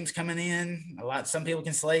 Jameson Williams coming in. Some people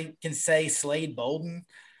can say Slade Bolden,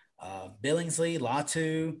 Billingsley,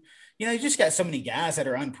 Latu. You just got so many guys that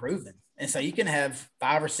are unproven. And so you can have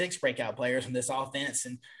 5 or 6 breakout players in this offense,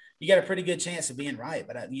 and you got a pretty good chance of being right.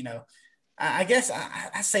 But, I guess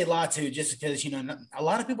I say Latu just because, a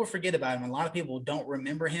lot of people forget about him. A lot of people don't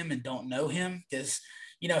remember him and don't know him because,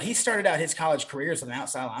 he started out his college career as an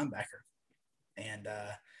outside linebacker.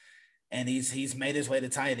 And he's made his way to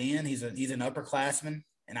tight end. He's an upperclassman,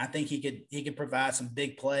 and I think he could provide some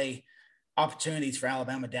big play opportunities for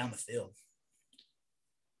Alabama down the field.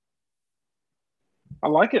 I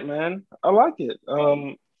like it, man. I like it.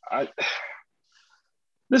 I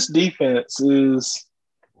This defense is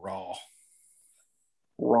Raw.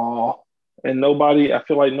 raw, and I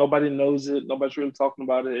feel like nobody knows it. Nobody's really talking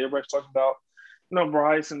about it. Everybody's talking about,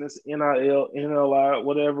 Bryce and this NIL, NLI,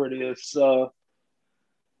 whatever it is.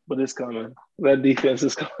 But it's coming. That defense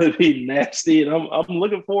is going to be nasty, and I'm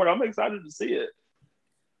looking forward. I'm excited to see it.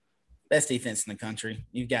 Best defense in the country.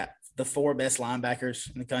 You've got the 4 best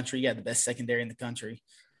linebackers in the country. You got the best secondary in the country.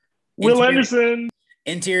 Will Anderson.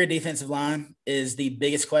 Interior defensive line is the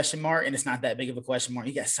biggest question mark, and it's not that big of a question mark.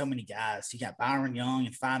 You got so many guys. You got Byron Young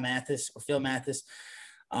and Phil Mathis.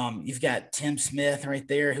 You've got Tim Smith right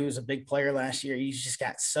there, who was a big player last year. You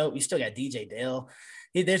still got DJ Dale.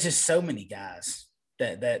 There's just so many guys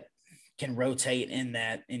that can rotate in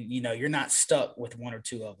that, and you're not stuck with 1 or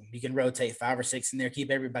 2 of them. You can rotate 5 or 6 in there, keep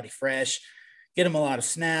everybody fresh, get them a lot of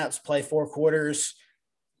snaps, play 4 quarters.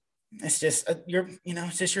 It's just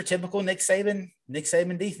it's just your typical Nick Saban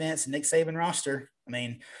defense, Nick Saban roster. I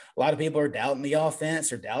mean, a lot of people are doubting the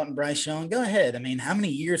offense or doubting Bryce Young. Go ahead. I mean, how many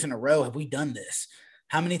years in a row have we done this?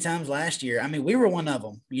 how many times last year? I mean, we were one of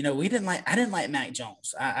them. You know, I didn't like Mac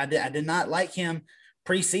Jones. I did not like him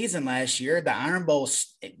preseason last year. The Iron Bowl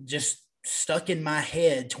just stuck in my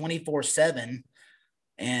head 24/7.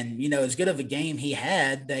 And, you know, as good of a game he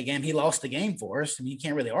had, that game, he lost the game for us. I mean, you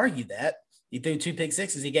can't really argue that. He threw 2 pick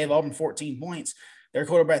sixes. He gave Auburn 14 points. Their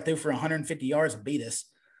quarterback threw for 150 yards and beat us.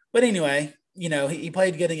 But anyway, you know, he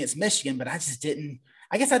played good against Michigan, but I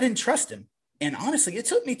guess I didn't trust him. And honestly, it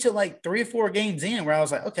took me to like 3 or 4 games in where I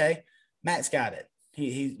was like, okay, Mac's got it.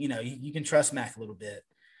 You know, you can trust Mac a little bit.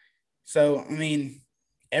 So, I mean,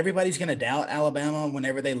 everybody's going to doubt Alabama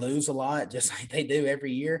whenever they lose a lot, just like they do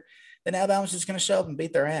every year. Then Alabama's just going to show up and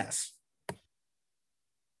beat their ass.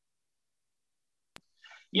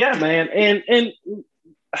 Yeah, man. And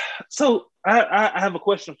so I have a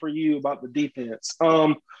question for you about the defense.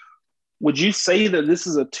 Would you say that this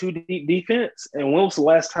is a 2-deep defense? And when was the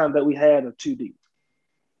last time that we had a 2-deep?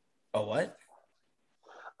 A what?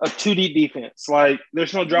 A 2-deep defense. Like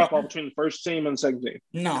there's no drop off between the first team and the second team.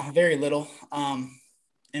 No, very little.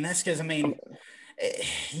 And that's because, I mean,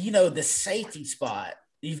 you know, the safety spot,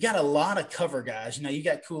 you've got a lot of cover guys. You know, you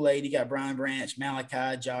got Kool-Aid, you got Brian Branch,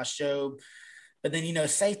 Malachi, Josh Jobe. But then, you know,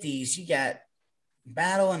 safeties, you got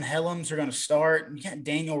Battle and Helms are going to start. You got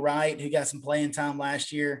Daniel Wright, who got some playing time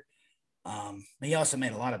last year. He also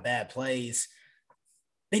made a lot of bad plays.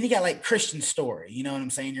 Then you got like Christian Story, you know what I'm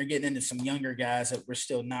saying? You're getting into some younger guys that we're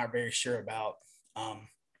still not very sure about.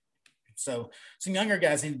 So some younger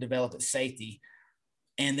guys need to develop at safety.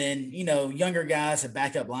 And then, you know, younger guys at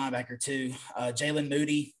backup linebacker too. Jalen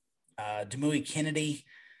Moody, Demouy Kennedy,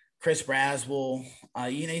 Chris Braswell.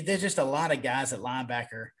 You know, there's just a lot of guys at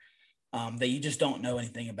linebacker that you just don't know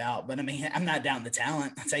anything about. But I mean, I'm not down the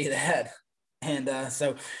talent, I'll tell you that. And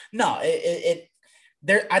so, no,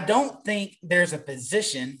 I don't think there's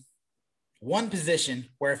one position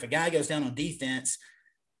where if a guy goes down on defense,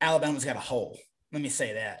 Alabama's got a hole. Let me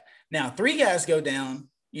say that. Now, 3 guys go down,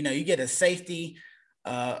 you know, you get a safety,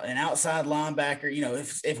 an outside linebacker. You know,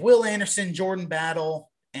 if Will Anderson, Jordan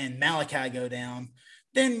Battle, and Malachi go down,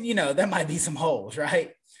 then, you know, there might be some holes,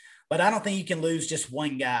 right? But I don't think you can lose just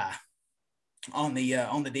one guy on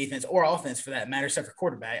the defense or offense for that matter, except for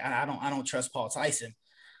quarterback. I don't trust Paul Tyson.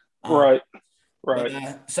 Right.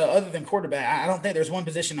 But, so other than quarterback, I don't think there's one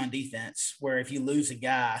position on defense where if you lose a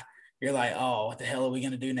guy, you're like, oh, what the hell are we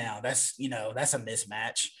going to do now? That's a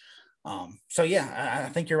mismatch. So yeah, I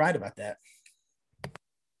think you're right about that.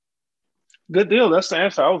 Good deal. That's the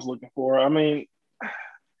answer I was looking for. I mean,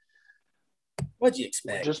 what'd you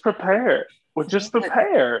expect? We're just prepared. What'd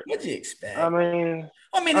you expect? I mean,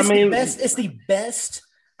 the best. It's the best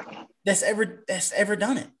that's ever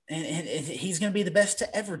done it, and he's going to be the best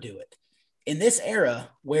to ever do it in this era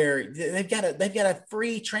where they've got a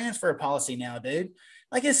free transfer policy now, dude.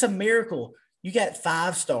 Like, it's a miracle. You got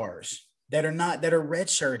 5 stars that are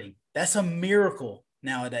redshirting. That's a miracle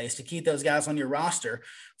nowadays to keep those guys on your roster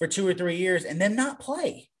for 2 or 3 years and then not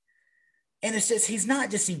play. And it's just, he's not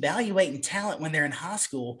just evaluating talent when they're in high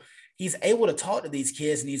school. He's able to talk to these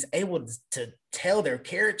kids and he's able to tell their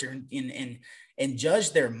character and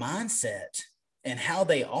judge their mindset and how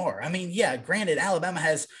they are. I mean, yeah, granted, Alabama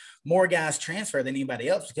has more guys transfer than anybody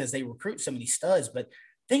else because they recruit so many studs, but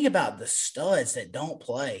think about the studs that don't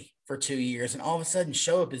play for 2 years and all of a sudden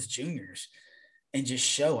show up as juniors and just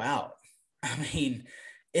show out. I mean,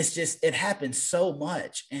 it happens so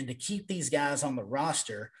much. And to keep these guys on the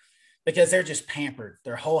roster, because they're just pampered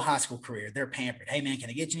their whole high school career, they're pampered. Hey man, can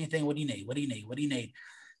I get you anything? What do you need? What do you need? What do you need?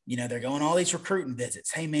 You know, they're going all these recruiting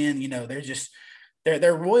visits. Hey man, you know,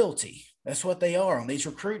 they're royalty. That's what they are on these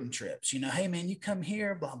recruiting trips. You know, hey man, you come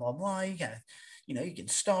here, blah, blah, blah. You got, you know, you can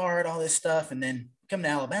start all this stuff. And then come to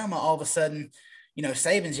Alabama, all of a sudden, you know,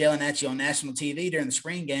 Saban's yelling at you on national TV during the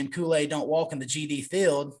spring game. Kool-Aid don't walk in the GD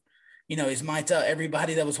field. You know, he's mic'd up.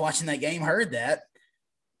 Everybody that was watching that game heard that.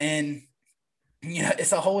 And, you know,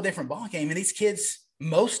 it's a whole different ball game. And these kids,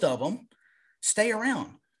 most of them, stay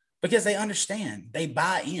around because they understand, they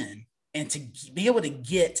buy in. And to be able to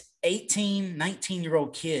get 18,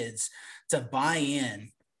 19-year-old kids to buy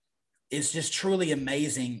in is just truly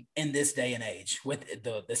amazing in this day and age. With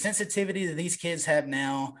the sensitivity that these kids have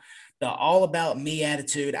now, the all about me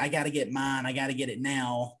attitude, I got to get mine, I got to get it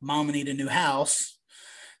now, mama need a new house.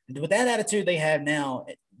 With that attitude they have now,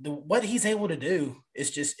 what he's able to do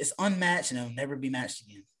is just, it's unmatched and it'll never be matched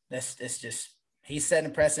again. It's just, he's setting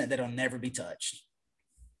a precedent that'll never be touched.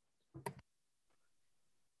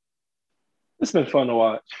 It's been fun to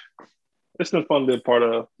watch. It's been fun to be a part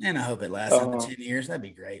of. And I hope it lasts another 10 years. That'd be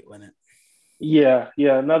great, wouldn't it? Yeah.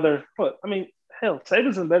 Another, but I mean, hell,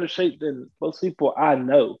 Saban's in better shape than most people I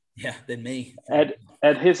know. Yeah, than me. At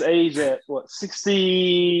his age, at what,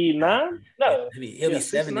 69? Yeah, No, he'll be yeah, 70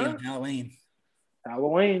 69. on Halloween.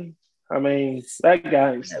 Halloween. I mean, that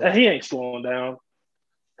guy, Yeah. he ain't slowing down.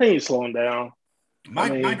 He ain't slowing down. I My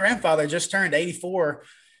mean, grandfather just turned 84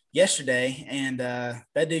 yesterday, and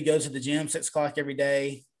that dude goes to the gym 6 o'clock every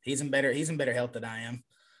day. He's in better health than I am.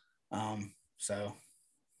 So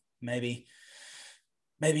maybe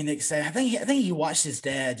Nick said I think he watched his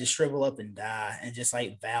dad just shrivel up and die and just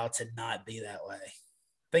like vow to not be that way.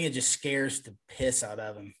 I think it just scares the piss out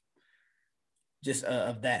of him, just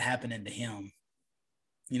of that happening to him.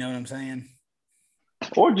 You know what I'm saying?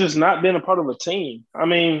 or just not being a part of a team. I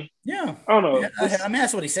mean, Yeah. I don't Yeah, know. I mean,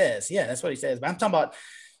 that's what he says. Yeah, that's what he says. But I'm talking about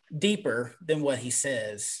deeper than what he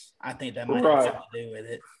says. I think that might have Right, something to do with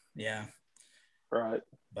it. Yeah. right.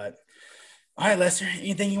 But all right, Lester,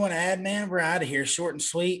 anything you want to add, man? We're out of here, short and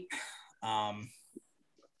sweet. Um,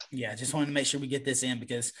 yeah, just wanted to make sure we get this in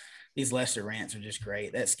because these Lester rants are just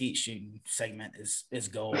great. That skeet shooting segment is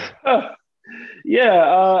gold. Yeah,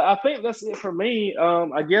 I think that's it for me.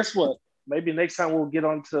 I guess what maybe next time we'll get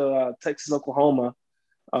on to Texas, Oklahoma.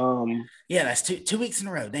 Yeah, that's two weeks in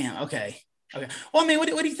a row. Damn. Okay. Well, I mean, what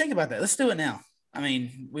do you think about that? Let's do it now. I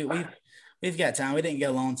mean, we've got time. We didn't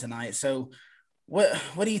go long tonight, so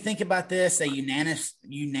what do you think about this? They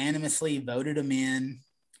unanimously voted him in,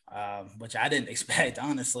 which I didn't expect,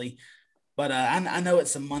 honestly. But I know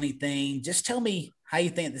it's a money thing. Just tell me how you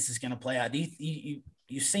think this is going to play out. Do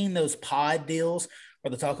you've seen those pod deals where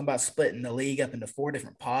they're talking about splitting the league up into 4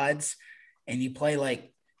 different pods, and you play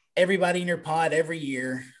like everybody in your pod every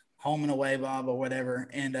year, home and away, Bob, or whatever.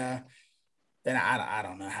 And then I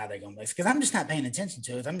don't know how they're going to mix because I'm just not paying attention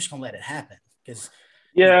to it. I'm just going to let it happen because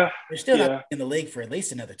yeah, they're still not yeah. in the league for at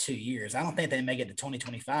least another 2 years. I don't think they make it to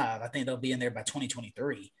 2025. I think they'll be in there by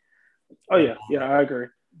 2023. Oh But yeah, yeah. I agree.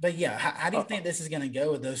 yeah, how do you think this is going to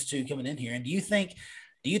go with those two coming in here? And do you think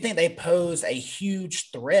they pose a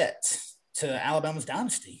huge threat to Alabama's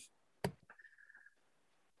dynasty?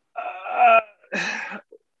 Uh,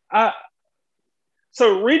 I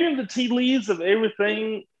so reading the tea leaves of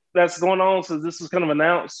everything that's going on since this was kind of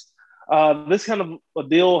announced, this kind of a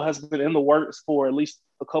deal has been in the works for at least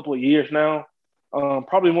a couple of years now.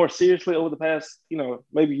 Probably more seriously over the past,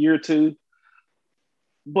 maybe year or two.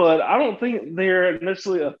 But I don't think they're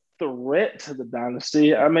necessarily a threat to the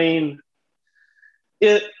dynasty. I mean,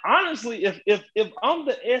 it honestly, if I'm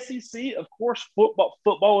the SEC, of course,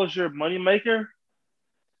 football is your moneymaker.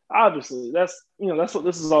 Obviously, that's what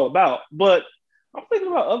this is all about. But I'm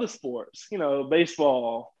thinking about other sports,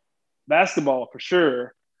 baseball, basketball for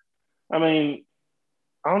sure. I mean,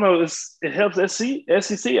 I don't know. It helps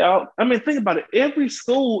SEC out. I mean, think about it. Every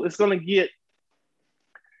school is going to get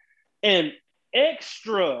an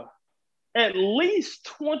extra, at least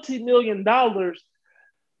 $20 million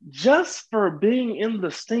just for being in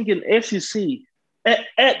the stinking SEC.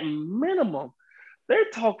 At minimum, they're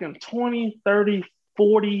talking 20, 30,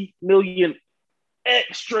 40 million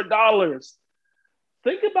extra dollars.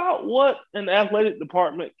 Think about what an athletic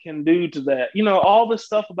department can do to that. All this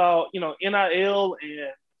stuff about, NIL and,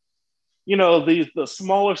 the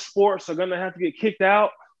smaller sports are going to have to get kicked out.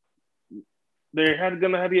 They're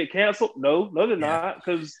going to have to get canceled. No, they're Yeah. not.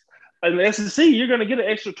 Because in the SEC, you're going to get an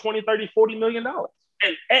extra 20, 30, $40 million.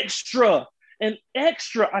 An extra.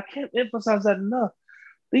 I can't emphasize that enough.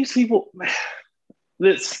 These people,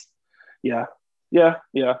 yeah.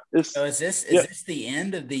 So is this the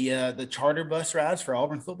end of the charter bus rides for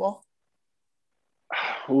Auburn football?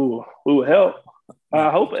 Ooh, help. I mean,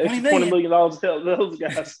 I hope an 20 extra $20 million. million help those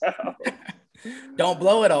guys out. Don't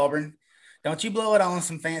blow it, Auburn. Don't you blow it on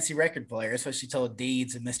some fancy record player. That's what she told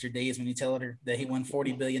Deeds and Mr. Deeds when you told her that he won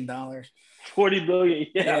 $40 billion. 40 billion,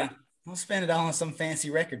 yeah. Don't spend it all on some fancy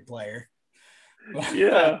record player.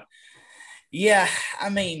 Yeah. Yeah, I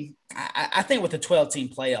mean, I think with the 12-team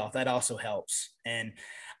playoff, that also helps. And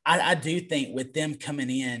I do think with them coming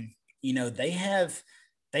in, they have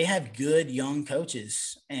good young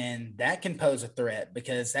coaches, and that can pose a threat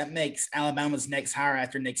because that makes Alabama's next hire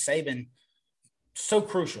after Nick Saban so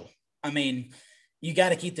crucial. I mean, you got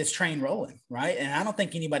to keep this train rolling, right? And I don't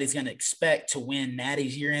think anybody's going to expect to win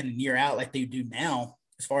natties year in and year out like they do now,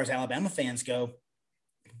 as far as Alabama fans go.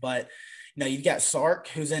 But you've got Sark,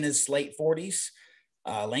 who's in his late 40s.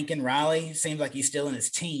 Lincoln Riley seems like he's still in his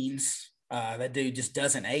teens. That dude just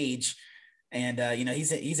doesn't age. And,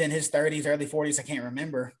 he's in his 30s, early 40s. I can't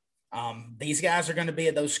remember. These guys are going to be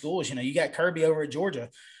at those schools. You got Kirby over at Georgia,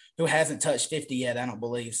 who hasn't touched 50 yet, I don't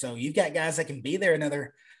believe. So you've got guys that can be there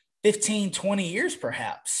another 15, 20 years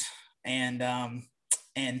perhaps. And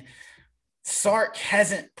Sark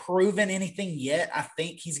hasn't proven anything yet. I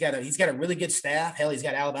think he's got a really good staff. Hell, he's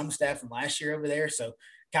got Alabama staff from last year over there. So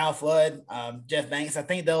Kyle Flood, Jeff Banks, I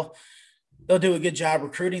think they'll do a good job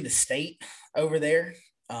recruiting the state over there.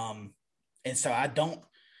 And so I don't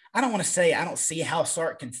want to say I don't see how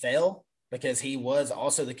Sark can fail because he was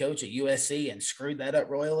also the coach at USC and screwed that up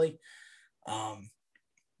royally.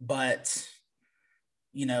 But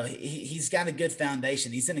you know, he's got a good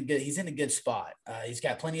foundation. He's in a good spot. He's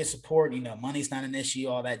got plenty of support. You know, money's not an issue,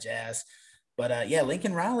 all that jazz. But yeah,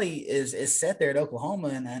 Lincoln Riley is set there at Oklahoma,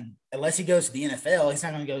 and unless he goes to the NFL, he's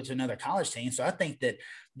not going to go to another college team. So I think that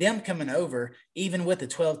them coming over, even with the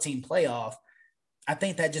 12-team playoff, I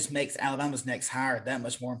think that just makes Alabama's next hire that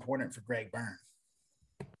much more important for Greg Byrne.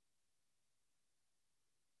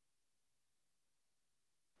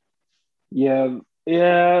 Yeah.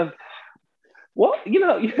 Well, you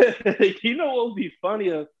know what would be funny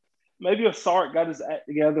if maybe if Sark got his act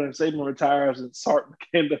together and Saban retires and Sark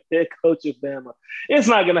became the head coach of Bama. It's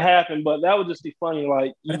not going to happen, but that would just be funny.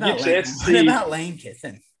 Like you get your SEC. What about Lane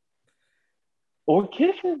Kiffin? Or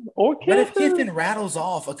Kiffin. What if Kiffin rattles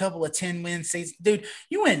off a couple of 10-win seasons? Dude,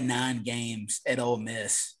 you win 9 games at Ole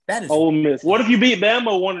Miss. That is Ole Miss. What if you beat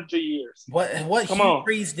Bama 1 or 2 years? What Hugh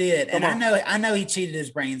Freeze did, and I know he cheated his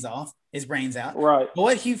brains out. Right. But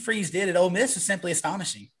what Hugh Freeze did at Ole Miss was simply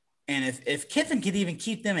astonishing. And if Kiffin could even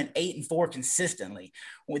keep them at 8-4 consistently,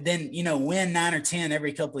 then win 9 or 10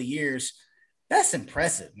 every couple of years, that's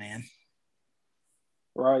impressive, man.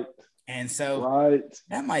 Right. And so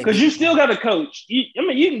that might because you still got to coach. You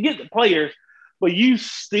can get the players, but you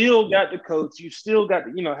still got to coach. You still got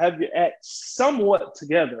to have your act somewhat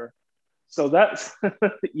together. So that's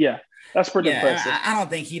that's pretty impressive. I don't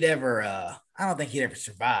think he'd ever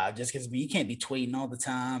survive just because you can't be tweeting all the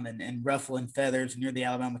time and ruffling feathers and you're the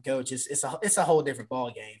Alabama coach. It's a whole different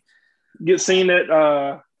ball game. Get seen at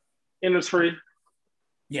Innisfree.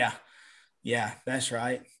 Yeah, that's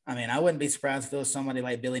right. I mean, I wouldn't be surprised if it was somebody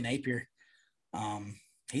like Billy Napier.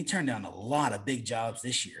 He turned down a lot of big jobs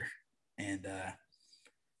this year. And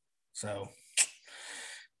so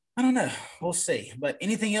I don't know. We'll see. But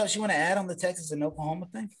anything else you want to add on the Texas and Oklahoma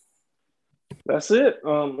thing? That's it.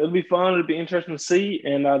 It'll be fun. It'll be interesting to see.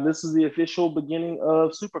 And this is the official beginning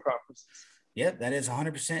of super conferences. Yep, that is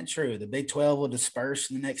 100% true. The Big 12 will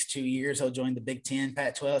disperse in the next 2 years. They'll join the Big 10,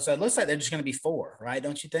 Pac-12. So it looks like they're just going to be 4, right?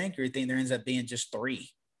 Don't you think? Or you think there ends up being just 3?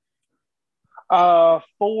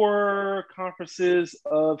 4 conferences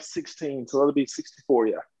of 16. So that'll be 64,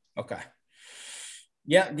 yeah. Okay.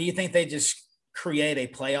 Yeah. Do you think they just create a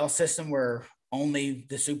playoff system where only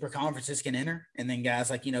the super conferences can enter? And then guys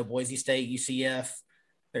like, Boise State, UCF,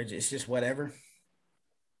 it's just whatever?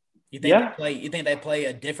 You think they play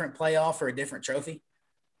a different playoff or a different trophy?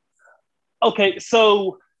 Okay,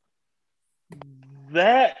 so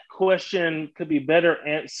that question could be better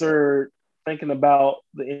answered thinking about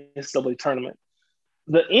the NCAA tournament.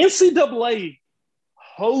 The NCAA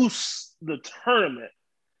hosts the tournament.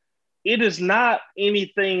 It is not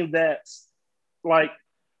anything that's like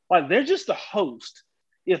they're just a host.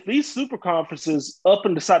 If these super conferences up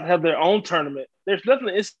and decide to have their own tournament, there's nothing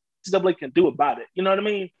the NCAA can do about it. You know what I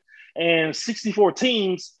mean? And 64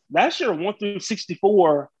 teams, that's your 1 through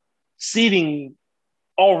 64 seeding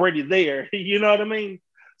already there. You know what I mean?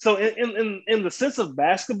 So in the sense of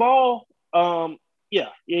basketball, you're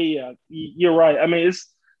right. I mean,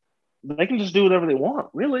 they can just do whatever they want,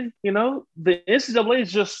 really. The NCAA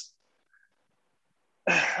is just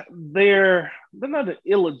they're not an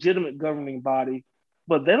illegitimate governing body,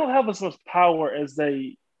 but they don't have as much power as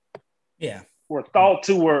they were thought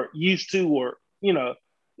to or used to, or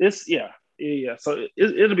it's So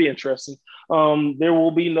it'll be interesting. There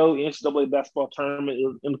will be no NCAA basketball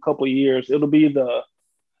tournament in a couple of years. It'll be the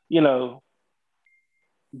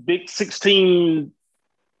Big 16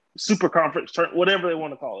 super conference tournament, whatever they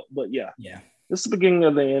want to call it. But yeah, this is the beginning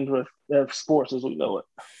of the end of sports as we know it.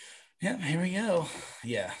 Yeah, here we go.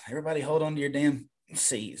 Yeah, everybody hold on to your damn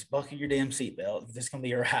seats, buckle your damn seatbelt. This is gonna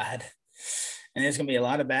be a ride. And there's going to be a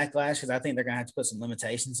lot of backlash because I think they're going to have to put some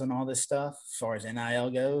limitations on all this stuff as far as NIL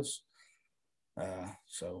goes.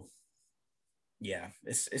 So, yeah,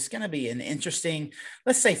 it's going to be an interesting,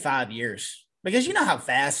 let's say 5 years. Because you know how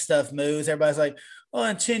fast stuff moves. Everybody's like, oh,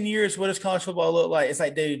 in 10 years, what does college football look like? It's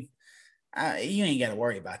like, dude, you ain't got to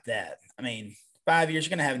worry about that. I mean, 5 years,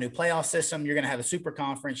 you're going to have a new playoff system. You're going to have a super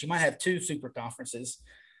conference. You might have 2 super conferences.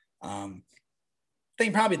 I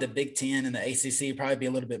think probably the Big 10 and the ACC probably be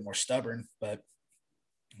a little bit more stubborn, but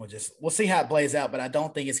we'll see how it plays out. But I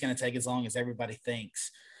don't think it's going to take as long as everybody thinks.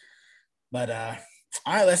 But all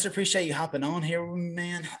right, Lester, appreciate you hopping on here,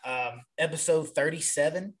 man. Episode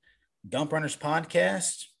 37, Dump Runners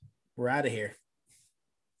Podcast. We're out of here.